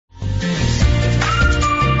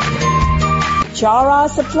Bichara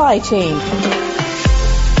Supply Chain,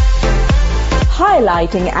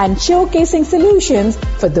 highlighting and showcasing solutions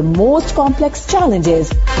for the most complex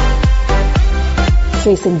challenges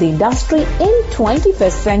facing the industry in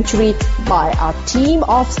 21st century by our team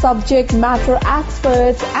of subject matter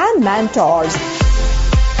experts and mentors.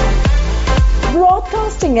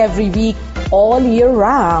 Broadcasting every week, all year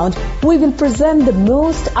round, we will present the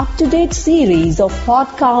most up-to-date series of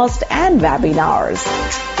podcasts and webinars.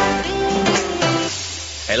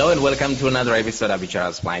 Hello and welcome to another episode of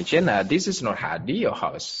Bichara Supply Chain. This is Nur Hadi, your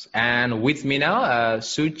host. And with me now,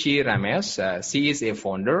 Suchi Ramesh. She is a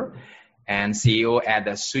founder and CEO at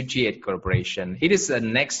the Suchi Ed Corporation. It is a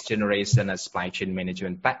next generation supply chain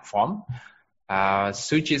management platform.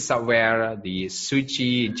 Suchi software, the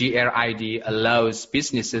Suchi GRID, allows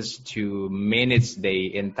businesses to manage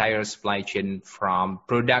the entire supply chain from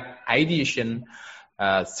product ideation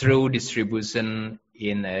through distribution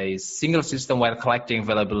in a single system while collecting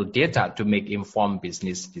valuable data to make informed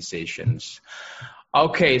business decisions.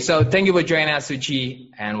 Okay, so thank you for joining us, Suchi,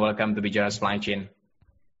 and welcome to Bichara Supply Chain.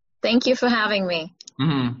 Thank you for having me.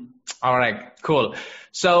 All right, cool.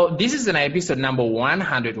 So this is an episode number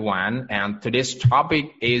 101, and today's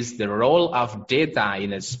topic is the role of data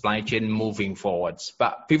in a supply chain moving forwards.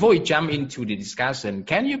 But before we jump into the discussion,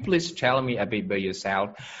 can you please tell me a bit about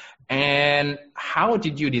yourself and how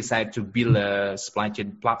did you decide to build a supply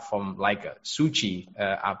chain platform like Suchi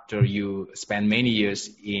after you spent many years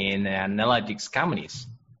in analytics companies?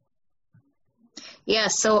 Yeah,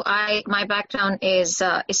 so my background is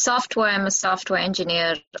software. I'm a software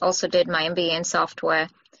engineer, also did my MBA in software.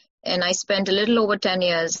 And I spent a little over 10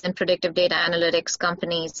 years in predictive data analytics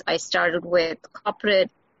companies. I started with corporate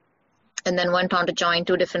and then went on to join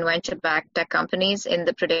two different venture-backed tech companies in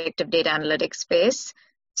the predictive data analytics space.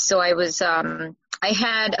 So I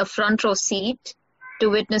had a front row seat to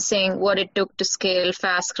witnessing what it took to scale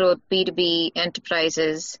fast growth B2B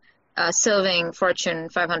enterprises, serving Fortune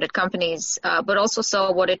 500 companies, but also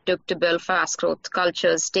saw what it took to build fast growth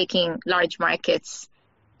cultures, taking large markets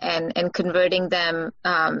and converting them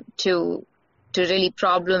to really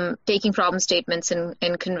taking problem statements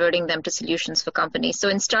and converting them to solutions for companies. So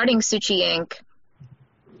in starting Suchi Inc.,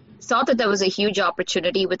 saw that there was a huge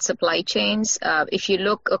opportunity with supply chains. If you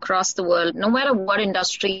look across the world, no matter what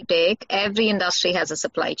industry you take, every industry has a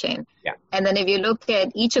supply chain. Yeah. And then if you look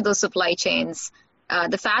at each of those supply chains,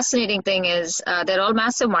 the fascinating thing is they're all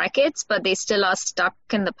massive markets, but they still are stuck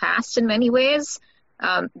in the past in many ways.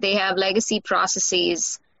 They have legacy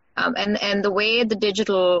processes, and the way the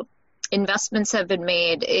digital investments have been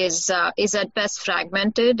made is at best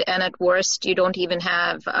fragmented, and at worst you don't even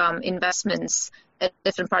have investments at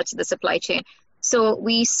different parts of the supply chain. So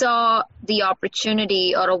we saw the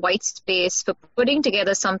opportunity or a white space for putting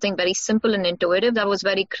together something very simple and intuitive that was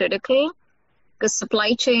very critical. Because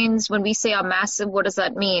supply chains, when we say are massive, what does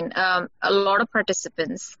that mean? A lot of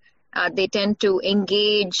participants, they tend to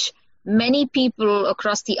engage many people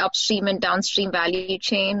across the upstream and downstream value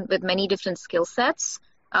chain with many different skill sets.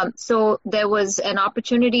 So there was an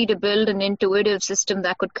opportunity to build an intuitive system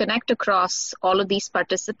that could connect across all of these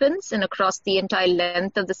participants and across the entire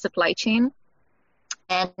length of the supply chain,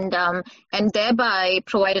 and thereby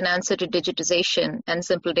provide an answer to digitization and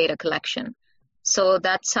simple data collection. So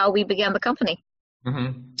that's how we began the company.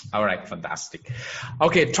 All right, fantastic.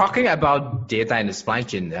 Okay, talking about data in the supply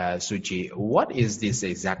chain, Suchi, what is this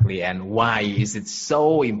exactly and why is it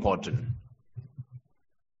so important?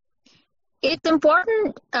 It's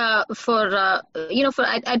important I'd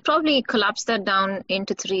probably collapse that down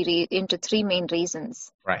into three main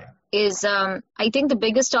reasons. Right. I think the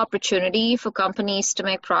biggest opportunity for companies to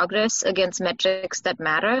make progress against metrics that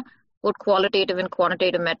matter, both qualitative and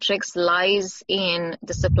quantitative metrics, lies in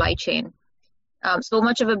the supply chain. So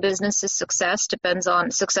much of a business's success depends on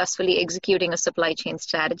successfully executing a supply chain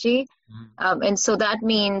strategy. And so that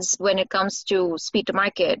means when it comes to speed to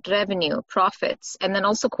market, revenue, profits, and then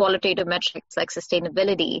also qualitative metrics like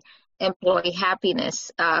sustainability, employee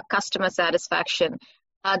happiness, customer satisfaction,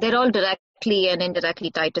 they're all directly and indirectly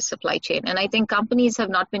tied to supply chain. And I think companies have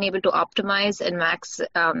not been able to optimize and max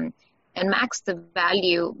the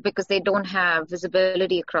value because they don't have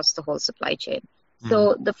visibility across the whole supply chain.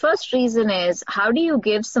 So the first reason is, how do you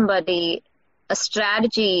give somebody a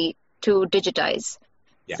strategy to digitize?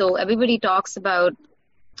 Yeah. So everybody talks about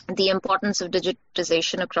the importance of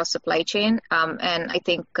digitization across supply chain. And I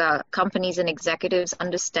think companies and executives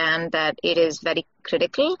understand that it is very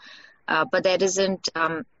critical, but there isn't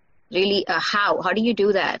really a how. How do you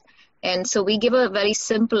do that? And so we give a very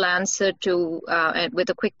simple answer with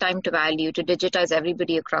a quick time to value to digitize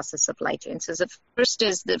everybody across the supply chain. So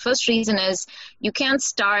the first reason is you can't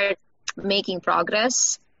start making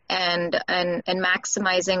progress and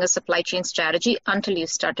maximizing a supply chain strategy until you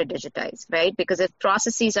start to digitize, right? Because if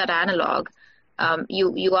processes are analog,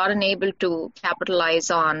 you are unable to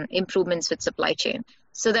capitalize on improvements with supply chain.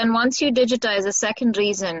 So then once you digitize, the second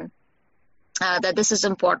reason that this is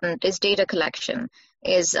important is data collection.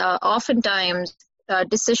 Is oftentimes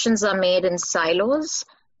decisions are made in silos.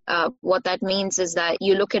 What that means is that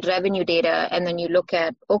you look at revenue data and then you look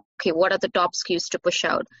at, okay, what are the top SKUs to push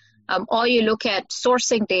out? Or you look at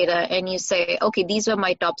sourcing data and you say, okay, these are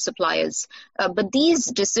my top suppliers. But these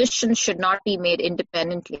decisions should not be made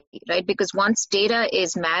independently, right? Because once data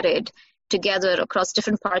is married together across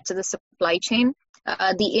different parts of the supply chain,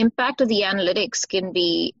 the impact of the analytics can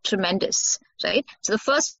be tremendous, right? So the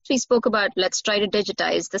first we spoke about, let's try to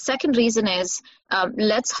digitize. The second reason is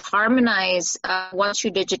let's harmonize once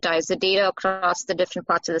you digitize the data across the different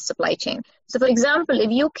parts of the supply chain. So for example, if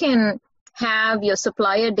you can have your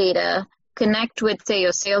supplier data connect with, say,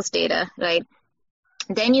 your sales data, right?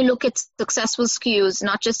 Then you look at successful SKUs,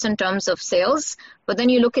 not just in terms of sales, but then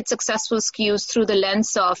you look at successful SKUs through the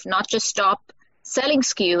lens of not just stop selling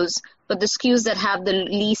SKUs, but the SKUs that have the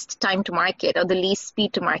least time to market or the least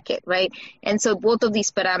speed to market, right? And so both of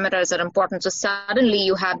these parameters are important. So suddenly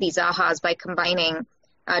you have these ahas by combining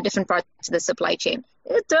different parts of the supply chain.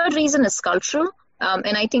 The third reason is cultural.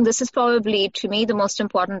 And I think this is probably, to me, the most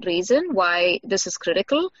important reason why this is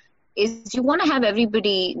critical, is you want to have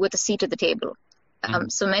everybody with a seat at the table.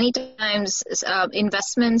 So many times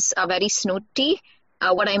investments are very snooty.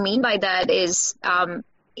 What I mean by that is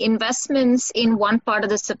investments in one part of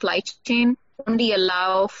the supply chain only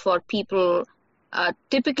allow for people,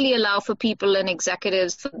 typically allow for people and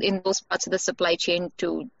executives in those parts of the supply chain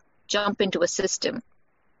to jump into a system.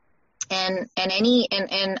 And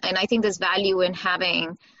I think there's value in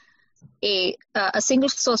having a single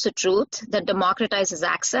source of truth that democratizes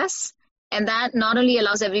access, and that not only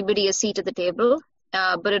allows everybody a seat at the table,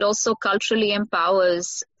 but it also culturally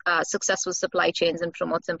empowers successful supply chains and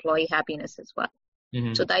promotes employee happiness as well.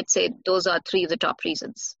 Mm-hmm. So I'd say those are three of the top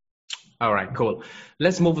reasons. All right, cool.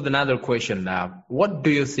 Let's move with another question. What do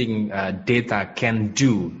you think data can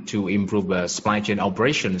do to improve supply chain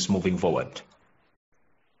operations moving forward?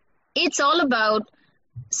 It's all about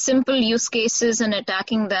simple use cases and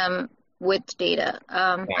attacking them with data.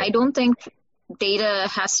 I don't think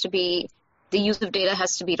the use of data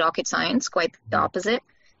has to be rocket science, quite the opposite.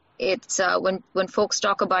 It's when folks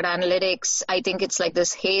talk about analytics, I think it's like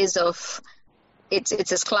this haze of, it's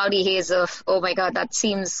this cloudy haze of, oh my God, that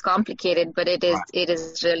seems complicated, but it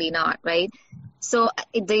is really not, right? So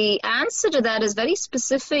the answer to that is very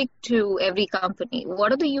specific to every company.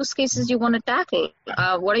 What are the use cases you want to tackle?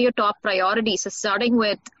 What are your top priorities? So starting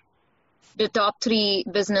with the top 3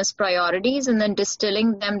 business priorities and then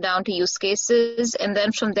distilling them down to use cases. And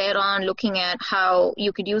then from there on, looking at how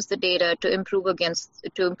you could use the data to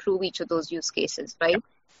improve each of those use cases, right?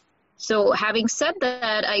 So having said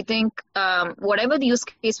that, I think whatever the use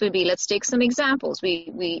case will be, let's take some examples.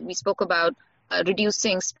 We spoke about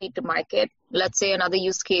reducing speed to market. Let's say another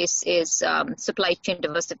use case is supply chain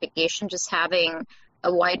diversification, just having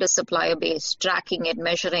a wider supplier base, tracking it,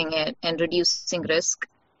 measuring it, and reducing risk.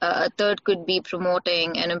 A third could be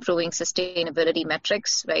promoting and improving sustainability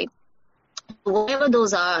metrics, right? Whatever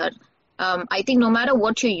those are, I think no matter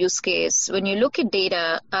what your use case, when you look at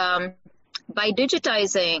data, by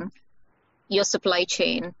digitizing your supply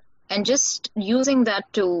chain and just using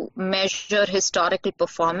that to measure historical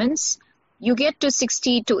performance, you get to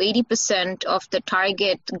 60 to 80% of the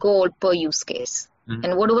target goal per use case. Mm-hmm.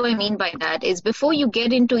 And what do I mean by that is before you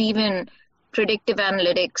get into even predictive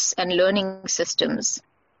analytics and learning systems,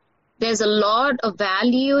 there's a lot of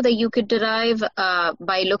value that you could derive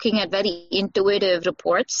by looking at very intuitive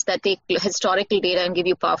reports that take historical data and give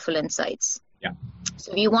you powerful insights. Yeah.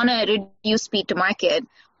 So if you want to reduce speed to market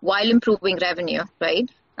while improving revenue, right?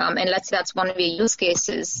 And let's say that's one of your use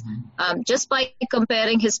cases. Mm-hmm. Just by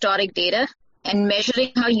comparing historic data and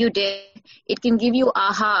measuring how you did, it can give you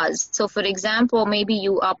ahas. So for example, maybe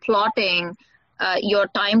you are plotting your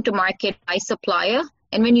time to market by supplier.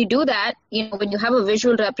 And when you do that, when you have a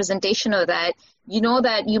visual representation of that, you know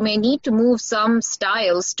that you may need to move some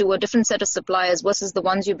styles to a different set of suppliers versus the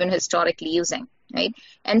ones you've been historically using, right?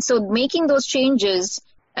 And so making those changes,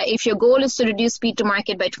 if your goal is to reduce speed to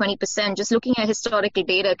market by 20%, just looking at historical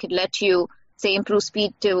data could let you, say, improve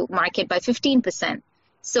speed to market by 15%.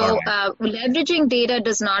 So leveraging data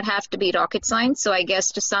does not have to be rocket science. So I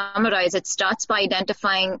guess to summarize, it starts by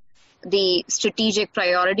identifying the strategic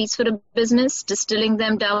priorities for a business, distilling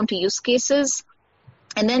them down to use cases,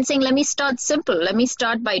 and then saying, let me start simple. Let me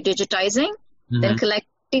start by digitizing, then collect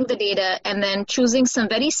collecting the data and then choosing some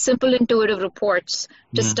very simple, intuitive reports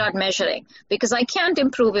to start measuring, because I can't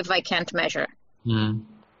improve if I can't measure.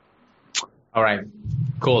 All right,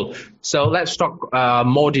 cool. So let's talk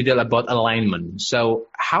more detail about alignment. So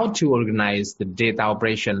how to organize the data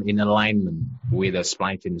operation in alignment with a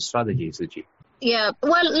supply chain strategy, Suchi? Yeah,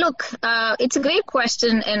 well, look, it's a great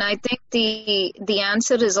question, and I think the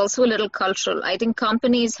answer is also a little cultural. I think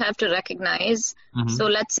companies have to recognize. So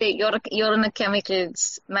let's say you're in a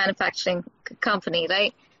chemicals manufacturing company,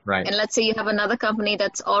 right? Right. And let's say you have another company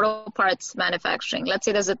that's auto parts manufacturing. Let's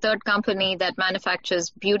say there's a third company that manufactures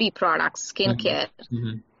beauty products, skincare.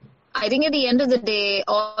 I think at the end of the day,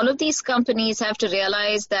 all of these companies have to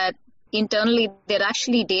realize that internally, they're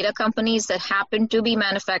actually data companies that happen to be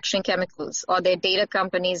manufacturing chemicals, or they're data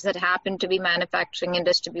companies that happen to be manufacturing and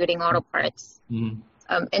distributing auto parts.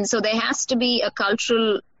 And so there has to be a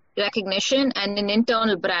cultural recognition and an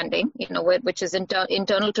internal branding, which is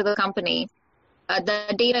internal to the company.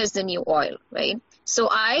 The data is the new oil, right? So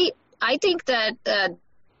I think that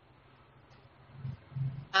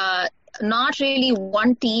not really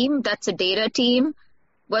one team that's a data team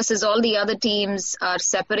versus all the other teams are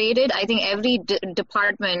separated. I think every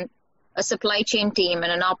department, a supply chain team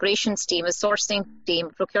and an operations team, a sourcing team,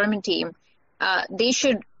 procurement team, they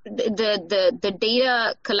should, the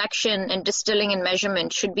data collection and distilling and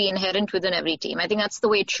measurement should be inherent within every team. I think that's the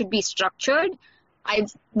way it should be structured.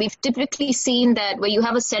 We've typically seen that where you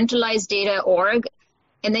have a centralized data org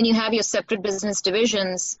and then you have your separate business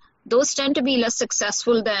divisions, those tend to be less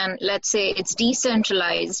successful than, let's say, it's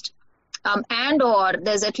decentralized. And or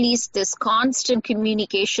there's at least this constant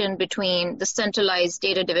communication between the centralized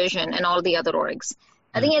data division and all the other orgs.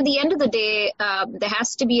 I think at the end of the day, there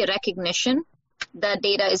has to be a recognition that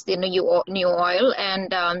data is the new oil,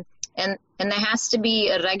 and there has to be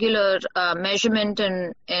a regular measurement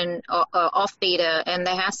and of data, and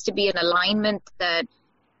there has to be an alignment that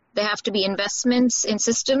there have to be investments in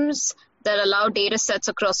systems that allow data sets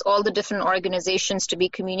across all the different organizations to be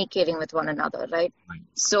communicating with one another, right?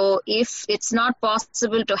 So if it's not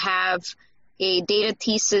possible to have a data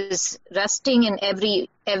thesis resting in every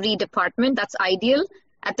department, that's ideal.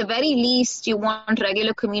 At the very least, you want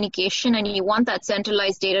regular communication, and you want that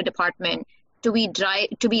centralized data department to be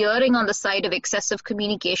erring on the side of excessive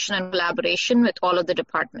communication and collaboration with all of the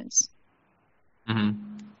departments.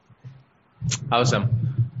 Awesome.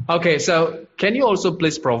 Okay, so can you also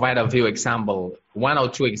please provide a few one or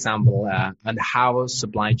two examples on how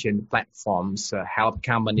supply chain platforms help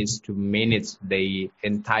companies to manage the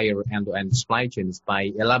entire end-to-end supply chains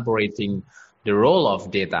by elaborating the role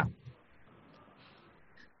of data?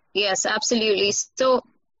 Yes, absolutely. So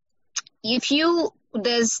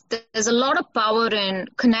there's a lot of power in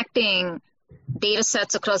connecting data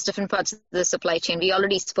sets across different parts of the supply chain. We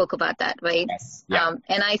already spoke about that, right? Yes. Yeah.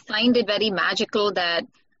 And I find it very magical that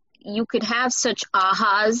you could have such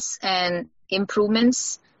ahas and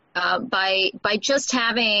improvements by just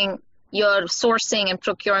having your sourcing and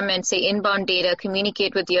procurement, say inbound data,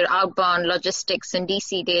 communicate with your outbound logistics and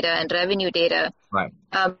DC data and revenue data. Right.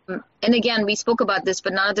 And again, we spoke about this,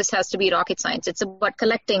 but none of this has to be rocket science. It's about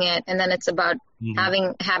collecting it, and then it's about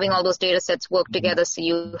having all those data sets work together so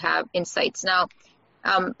you have insights. Now,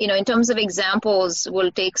 in terms of examples,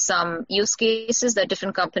 we'll take some use cases that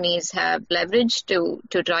different companies have leveraged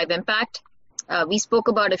to drive impact. We spoke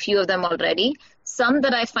about a few of them already. Some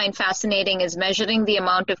that I find fascinating is measuring the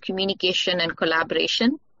amount of communication and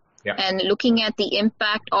collaboration, and looking at the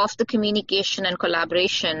impact of the communication and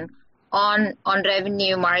collaboration on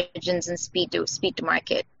revenue margins and speed to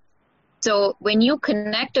market. So when you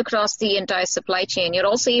connect across the entire supply chain, you're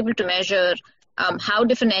also able to measure how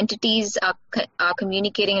different entities are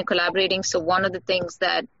communicating and collaborating. So one of the things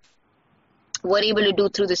that we're able to do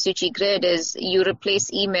through the Suchi grid is you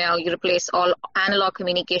replace email, you replace all analog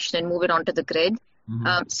communication and move it onto the grid.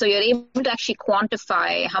 So you're able to actually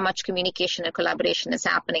quantify how much communication and collaboration is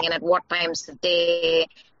happening and at what times of day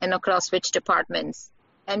and across which departments.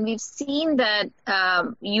 And we've seen that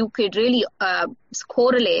you could really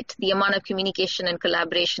correlate the amount of communication and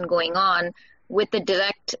collaboration going on with the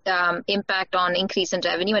direct impact on increase in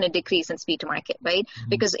revenue and a decrease in speed to market, right?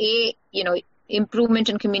 Because improvement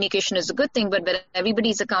in communication is a good thing, but when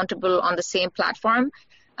everybody's accountable on the same platform,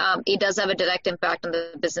 it does have a direct impact on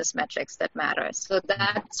the business metrics that matter. So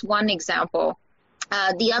that's one example.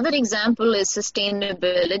 The other example is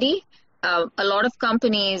sustainability. A lot of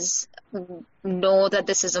companies know that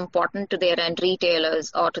this is important to their end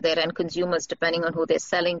retailers or to their end consumers, depending on who they're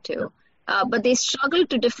selling to. But they struggle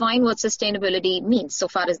to define what sustainability means so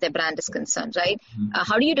far as their brand is concerned, right?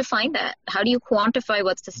 How do you define that? How do you quantify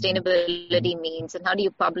what sustainability means? And how do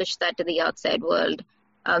you publish that to the outside world?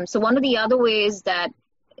 So one of the other ways that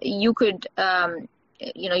you could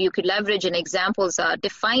leverage in examples are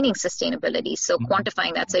defining sustainability, so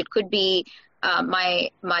quantifying that. So it could be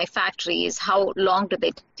my factories, how long do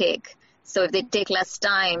they take? So if they take less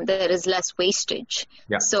time, there is less wastage.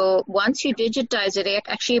 Yeah. So once you digitize it, you're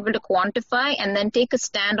actually able to quantify and then take a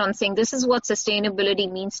stand on saying, this is what sustainability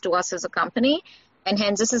means to us as a company, and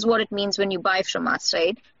hence this is what it means when you buy from us,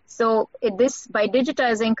 right? So by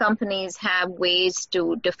digitizing, companies have ways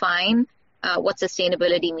to define what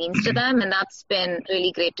sustainability means to them, and that's been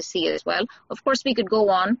really great to see as well. Of course, we could go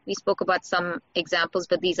on. We spoke about some examples,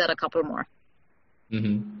 but these are a couple more.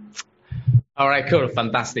 All right, cool,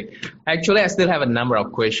 fantastic. Actually, I still have a number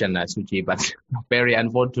of questions, Suchi, but very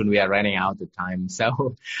unfortunate we are running out of time.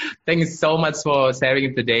 So thank you so much for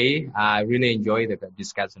sharing today. I really enjoyed the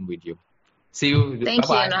discussion with you. See you. Thank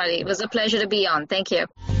you, Nurhadi. It was a pleasure to be on. Thank you.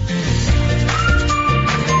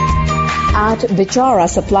 At Bichara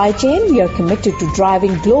Supply Chain, we are committed to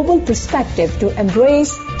driving global perspective to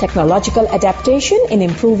embrace technological adaptation in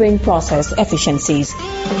improving process efficiencies.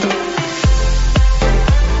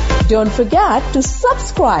 Don't forget to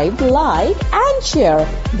subscribe, like, and share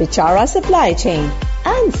Bichara Supply Chain.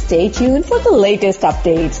 And stay tuned for the latest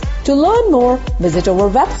updates. To learn more, visit our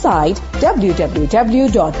website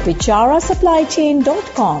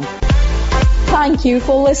www.bicharasupplychain.com. Thank you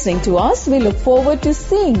for listening to us. We look forward to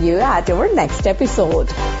seeing you at our next episode.